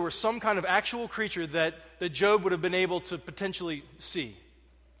 I think they were some kind of actual creature that Job would have been able to potentially see.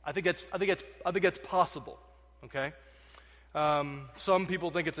 I think that's possible. Okay. Some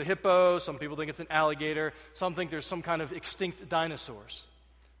people think it's a hippo. Some people think it's an alligator. Some think there's some kind of extinct dinosaurs.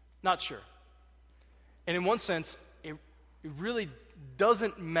 Not sure. And in one sense, it really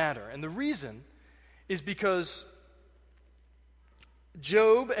doesn't matter. And the reason is because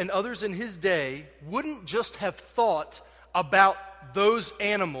Job and others in his day wouldn't just have thought about those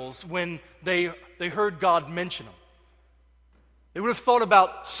animals when they heard God mention them. They would have thought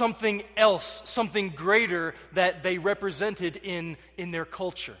about something else, something greater that they represented in their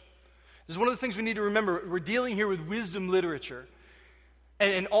culture. This is one of the things we need to remember. We're dealing here with wisdom literature.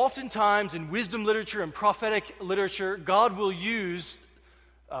 And oftentimes in wisdom literature and prophetic literature, God will use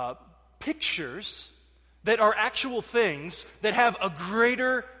pictures that are actual things that have a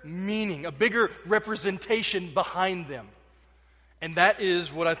greater meaning, a bigger representation behind them. And that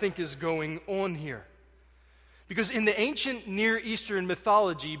is what I think is going on here. Because in the ancient Near Eastern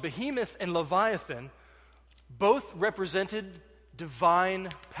mythology, Behemoth and Leviathan both represented divine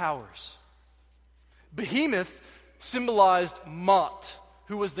powers. Behemoth symbolized Mot,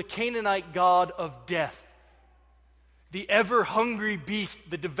 who was the Canaanite god of death, the ever-hungry beast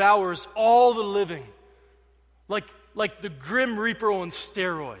that devours all the living. Like the Grim Reaper on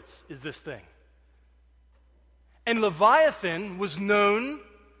steroids is this thing. And Leviathan was known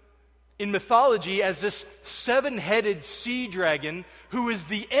in mythology as this seven-headed sea dragon who is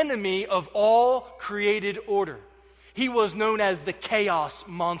the enemy of all created order. He was known as the chaos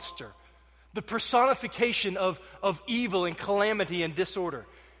monster, the personification of evil and calamity and disorder.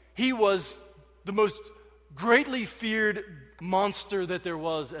 He was the most greatly feared monster that there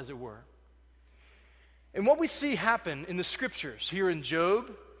was, as it were. And what we see happen in the scriptures, here in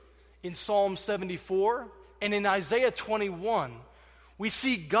Job, in Psalm 74, and in Isaiah 21, we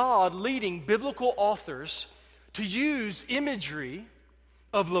see God leading biblical authors to use imagery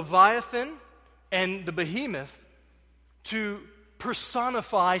of Leviathan and the behemoth to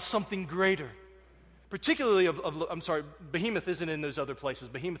personify something greater. Particularly behemoth isn't in those other places.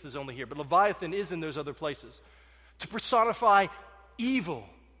 Behemoth is only here. But Leviathan is in those other places. To personify evil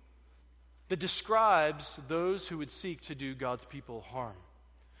that describes those who would seek to do God's people harm.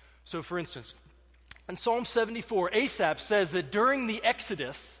 So, for instance, in Psalm 74, Asaph says that during the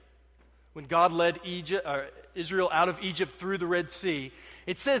Exodus, when God led Israel out of Egypt through the Red Sea,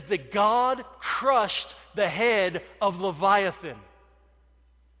 it says that God crushed the head of Leviathan.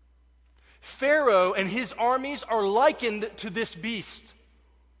 Pharaoh and his armies are likened to this beast.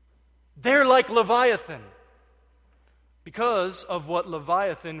 They're like Leviathan because of what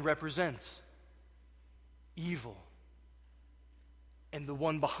Leviathan represents. Evil. And the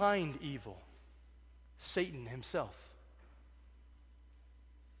one behind evil, Satan himself.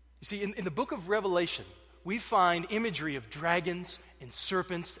 You see, in the book of Revelation, we find imagery of dragons and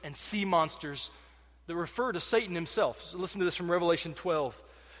serpents and sea monsters that refer to Satan himself. So listen to this from Revelation 12.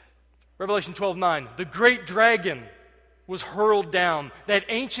 Revelation 12:9. The great dragon was hurled down, that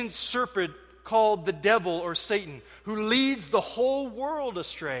ancient serpent called the devil or Satan, who leads the whole world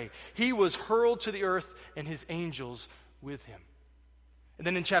astray. He was hurled to the earth and his angels with him. And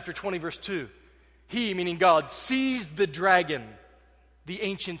then in chapter 20, verse 2, he, meaning God, seized the dragon, the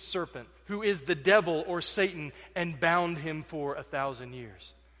ancient serpent, who is the devil or Satan, and bound him for 1,000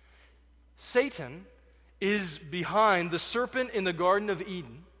 years. Satan is behind the serpent in the Garden of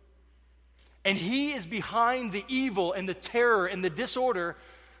Eden, and he is behind the evil and the terror and the disorder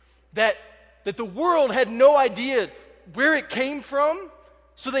that the world had no idea where it came from,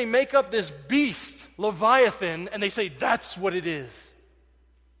 so they make up this beast, Leviathan, and they say, that's what it is.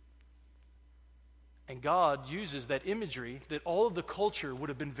 And God uses that imagery that all of the culture would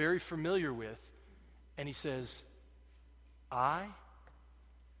have been very familiar with, and he says, I'm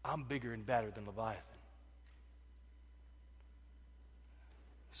bigger and badder than Leviathan.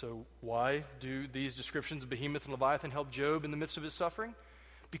 So why do these descriptions of Behemoth and Leviathan help Job in the midst of his suffering?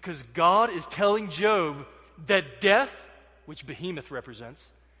 Because God is telling Job that death, which Behemoth represents,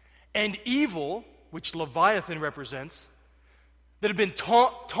 and evil, which Leviathan represents, that have been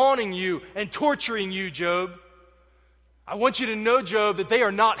taunting you and torturing you, Job, I want you to know, Job, that they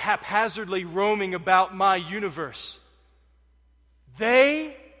are not haphazardly roaming about my universe.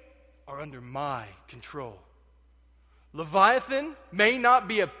 They are under my control. Leviathan may not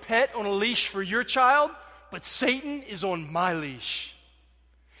be a pet on a leash for your child, but Satan is on my leash.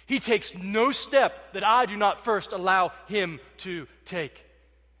 He takes no step that I do not first allow him to take.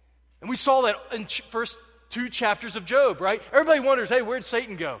 And we saw that in first 2 chapters of Job, right? Everybody wonders, hey, where'd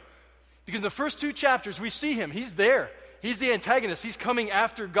Satan go? Because in the first 2 chapters, we see him. He's there. He's the antagonist. He's coming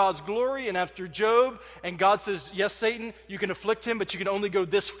after God's glory and after Job. And God says, yes, Satan, you can afflict him, but you can only go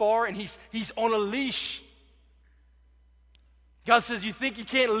this far. And he's on a leash. God says, you think you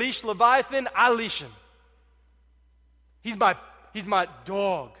can't leash Leviathan? I leash him. He's my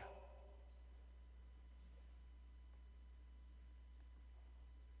dog.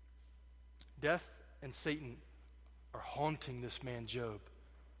 Death and Satan are haunting this man Job,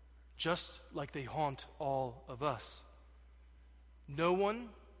 just like they haunt all of us. No one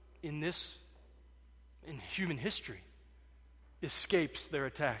in human history escapes their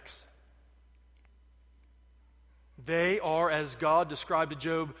attacks. They are, as God described to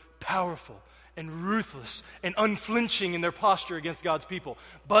Job, powerful and ruthless and unflinching in their posture against God's people.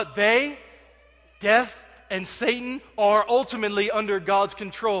 But they, death and Satan, are ultimately under God's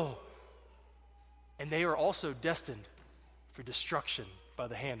control. And they are also destined for destruction by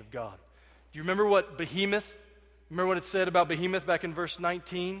the hand of God. Do you remember what it said about Behemoth back in verse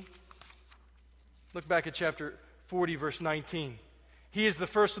 19? Look back at chapter 40, verse 19. He is the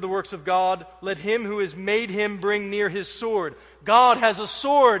first of the works of God. Let him who has made him bring near his sword. God has a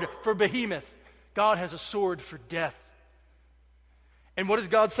sword for Behemoth. God has a sword for death. And what does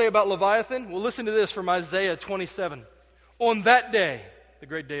God say about Leviathan? Well, listen to this from Isaiah 27. On that day, the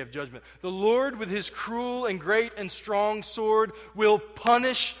great day of judgment, the Lord with his cruel and great and strong sword will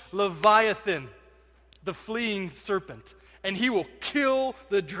punish Leviathan, the fleeing serpent, and he will kill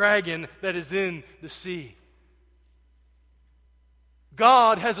the dragon that is in the sea.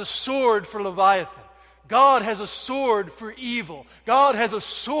 God has a sword for Leviathan. God has a sword for evil. God has a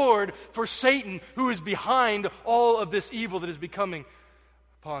sword for Satan, who is behind all of this evil that is becoming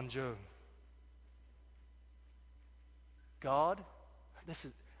upon Job.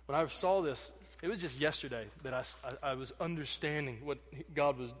 When I saw this, it was just yesterday that I was understanding what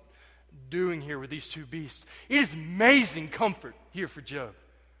God was doing here with these 2 beasts. It is amazing comfort here for Job.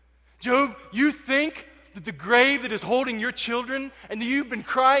 Job, you think that the grave that is holding your children and that you've been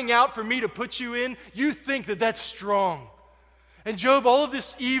crying out for me to put you in, you think that that's strong. And Job, all of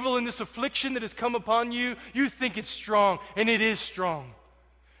this evil and this affliction that has come upon you, you think it's strong, and it is strong.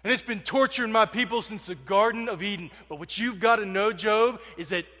 And it's been torturing my people since the Garden of Eden. But what you've got to know, Job, is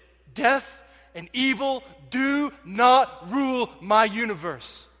that death and evil do not rule my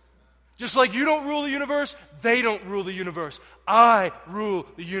universe. Just like you don't rule the universe, they don't rule the universe. I rule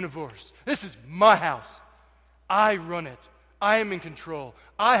the universe. This is my house. I run it. I am in control.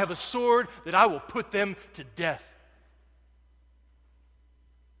 I have a sword that I will put them to death.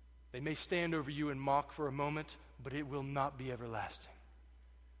 They may stand over you and mock for a moment, but it will not be everlasting.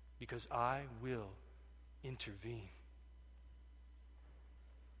 Because I will intervene.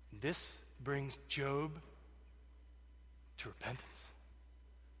 This brings Job to repentance.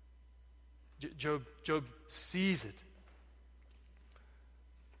 Job sees it.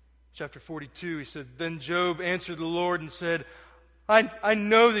 Chapter 42, he said, Then Job answered the Lord and said, I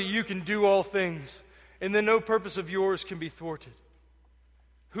know that you can do all things, and that no purpose of yours can be thwarted.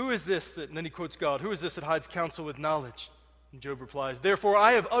 Who is this that, and then he quotes God, who is this that hides counsel with knowledge? And Job replies, Therefore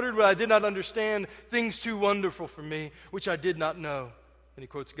I have uttered what I did not understand, things too wonderful for me, which I did not know. And he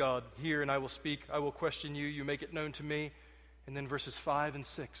quotes God, Hear and I will speak, I will question you, you make it known to me. And then verses 5 and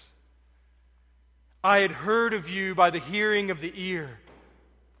 6. I had heard of you by the hearing of the ear,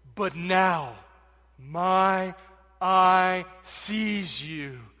 but now my eye sees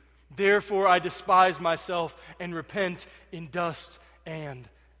you. Therefore I despise myself and repent in dust and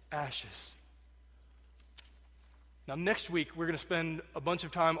ashes. Now next week we're going to spend a bunch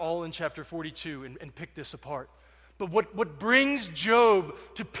of time all in chapter 42 and pick this apart. But what brings Job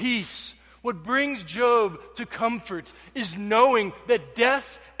to peace, what brings Job to comfort, is knowing that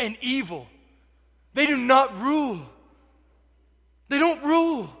death and evil, they do not rule. They don't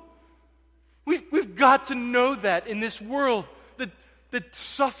rule. We've got to know that in this world, that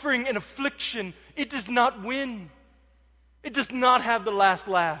suffering and affliction, it does not win. It does not have the last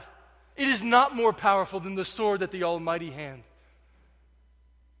laugh. It is not more powerful than the sword that the Almighty hand.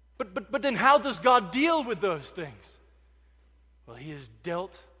 But then how does God deal with those things? Well, He has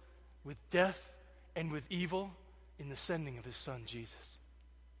dealt with death and with evil in the sending of His Son, Jesus.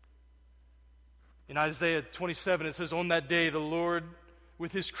 In Isaiah 27, it says, On that day the Lord,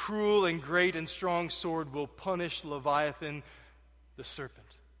 with His cruel and great and strong sword, will punish Leviathan, the serpent.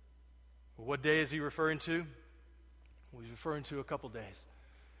 Well, what day is he referring to? Well, he's referring to a couple days.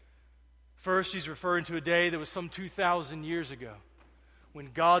 First, he's referring to a day that was some 2,000 years ago, when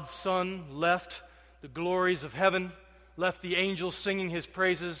God's Son left the glories of heaven, left the angels singing his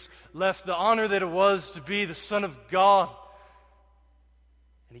praises, left the honor that it was to be the Son of God,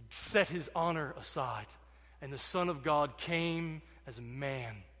 and he set his honor aside. And the Son of God came as a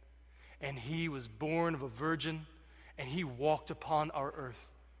man, and he was born of a virgin, and he walked upon our earth.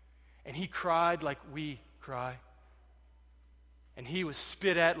 And he cried like we cry. And he was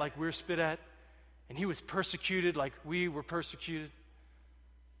spit at like we're spit at. And he was persecuted like we were persecuted.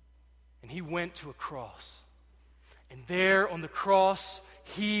 And he went to a cross. And there on the cross,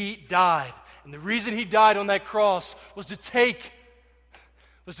 he died. And the reason he died on that cross was to take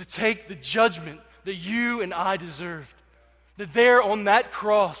the judgment that you and I deserved. That there on that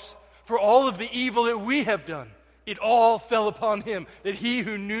cross, for all of the evil that we have done, it all fell upon him. That he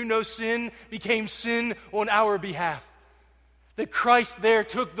who knew no sin became sin on our behalf. That Christ there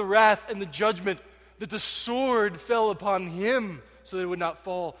took the wrath and the judgment. That the sword fell upon him so that it would not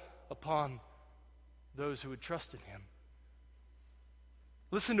fall upon those who would trust in him.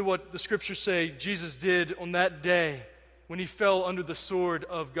 Listen to what the scriptures say Jesus did on that day when he fell under the sword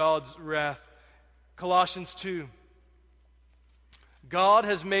of God's wrath. Colossians 2. God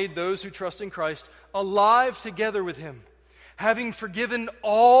has made those who trust in Christ alive together with him, having forgiven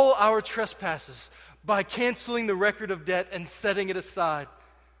all our trespasses by canceling the record of debt and setting it aside,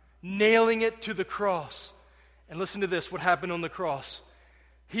 nailing it to the cross. And listen to this, what happened on the cross.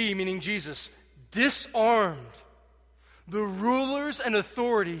 He, meaning Jesus, disarmed the rulers and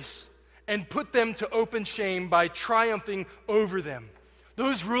authorities and put them to open shame by triumphing over them.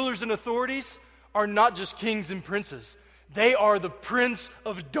 Those rulers and authorities are not just kings and princes. They are the prince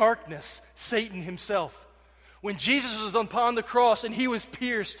of darkness, Satan himself. When Jesus was upon the cross and he was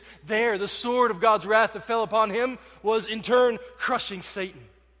pierced, there the sword of God's wrath that fell upon him was in turn crushing Satan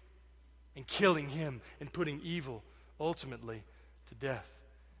and killing him and putting evil ultimately to death.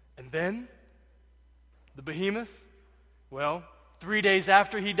 And then the behemoth, well, 3 days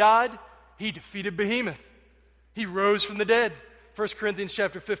after he died, he defeated behemoth. He rose from the dead. 1 Corinthians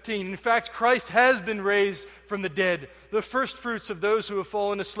chapter 15. In fact, Christ has been raised from the dead, the first fruits of those who have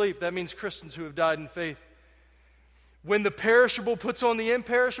fallen asleep. That means Christians who have died in faith. When the perishable puts on the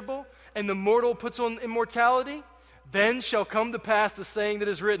imperishable, and the mortal puts on immortality, then shall come to pass the saying that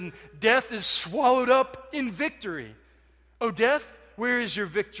is written, death is swallowed up in victory. O death, where is your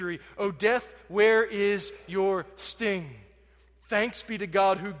victory? O death, where is your sting? Thanks be to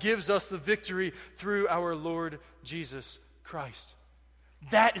God who gives us the victory through our Lord Jesus Christ.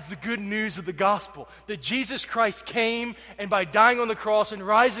 That is the good news of the gospel, that Jesus Christ came, and by dying on the cross and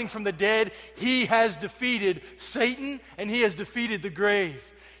rising from the dead, he has defeated Satan and he has defeated the grave.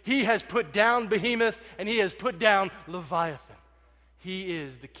 He has put down behemoth and he has put down Leviathan. He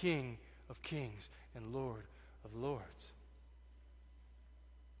is the King of kings and Lord of lords.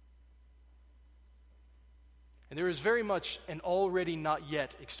 And there is very much an already not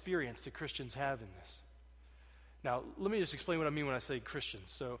yet experience that Christians have in this. Now, let me just explain what I mean when I say Christians.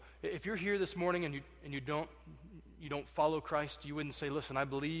 So, if you're here this morning and you don't follow Christ, you wouldn't say, listen, I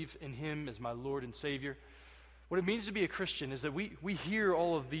believe in him as my Lord and Savior. What it means to be a Christian is that we hear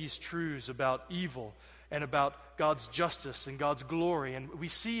all of these truths about evil and about God's justice and God's glory, and we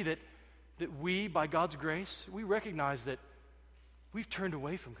see that we, by God's grace, we recognize that we've turned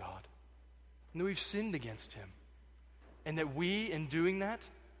away from God and that we've sinned against him, and that we, in doing that,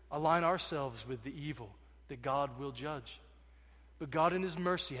 align ourselves with the evil that God will judge. But God in his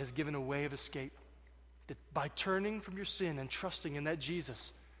mercy has given a way of escape, that by turning from your sin and trusting in that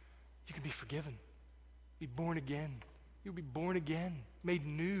Jesus, you can be forgiven, be born again. You'll be born again, made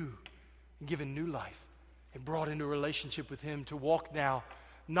new, and given new life, and brought into a relationship with him to walk now,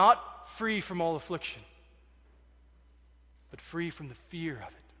 not free from all affliction, but free from the fear of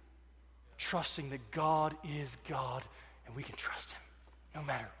it, trusting that God is God, and we can trust him no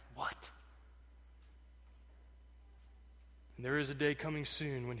matter what. And there is a day coming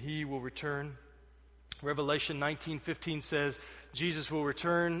soon when he will return. Revelation 19:15 says Jesus will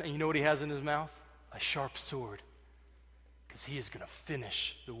return, and you know what he has in his mouth? A sharp sword. Because he is going to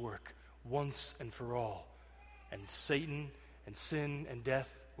finish the work once and for all. And Satan and sin and death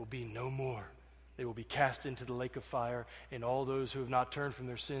will be no more. They will be cast into the lake of fire, and all those who have not turned from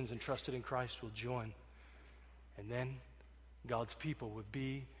their sins and trusted in Christ will join. And then God's people will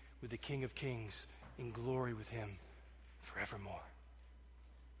be with the King of Kings in glory with him forevermore.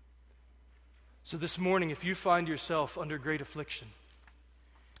 So this morning, if you find yourself under great affliction,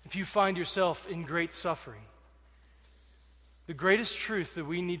 if you find yourself in great suffering, The greatest truth that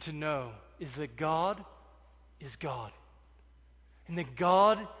we need to know is that God is God. And that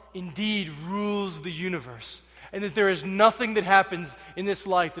God indeed rules the universe. And that there is nothing that happens in this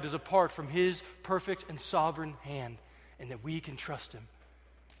life that is apart from His perfect and sovereign hand. And that we can trust Him.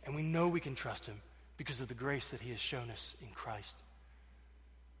 And we know we can trust Him because of the grace that He has shown us in Christ.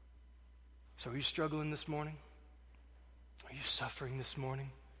 So are you struggling this morning? Are you suffering this morning?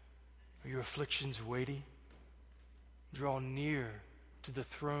 Are your afflictions weighty? Draw near to the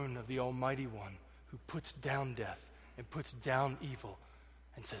throne of the Almighty One who puts down death and puts down evil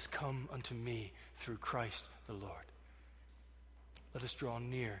and says, "Come unto me through Christ the Lord." Let us draw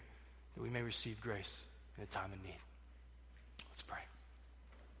near that we may receive grace in a time of need. Let's pray.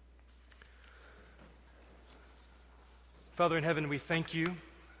 Father in heaven, we thank you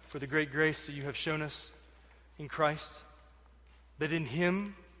for the great grace that you have shown us in Christ, that in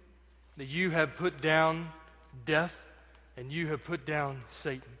Him that you have put down death and you have put down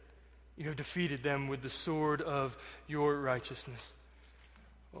Satan. You have defeated them with the sword of your righteousness.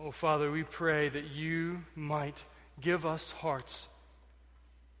 Oh, Father, we pray that you might give us hearts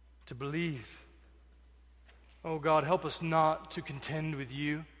to believe. Oh, God, help us not to contend with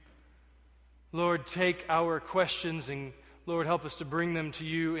you. Lord, take our questions and, Lord, help us to bring them to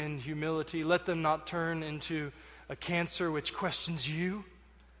you in humility. Let them not turn into a cancer which questions you.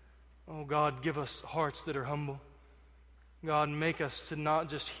 Oh, God, give us hearts that are humble. God, make us to not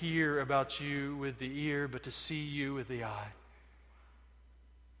just hear about you with the ear, but to see you with the eye.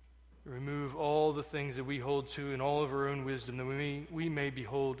 Remove all the things that we hold to in all of our own wisdom, that we may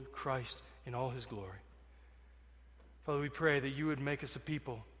behold Christ in all His glory. Father, we pray that you would make us a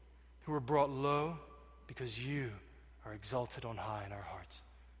people who are brought low because you are exalted on high in our hearts.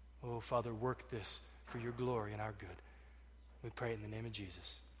 Oh, Father, work this for your glory and our good. We pray it in the name of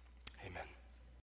Jesus. Amen.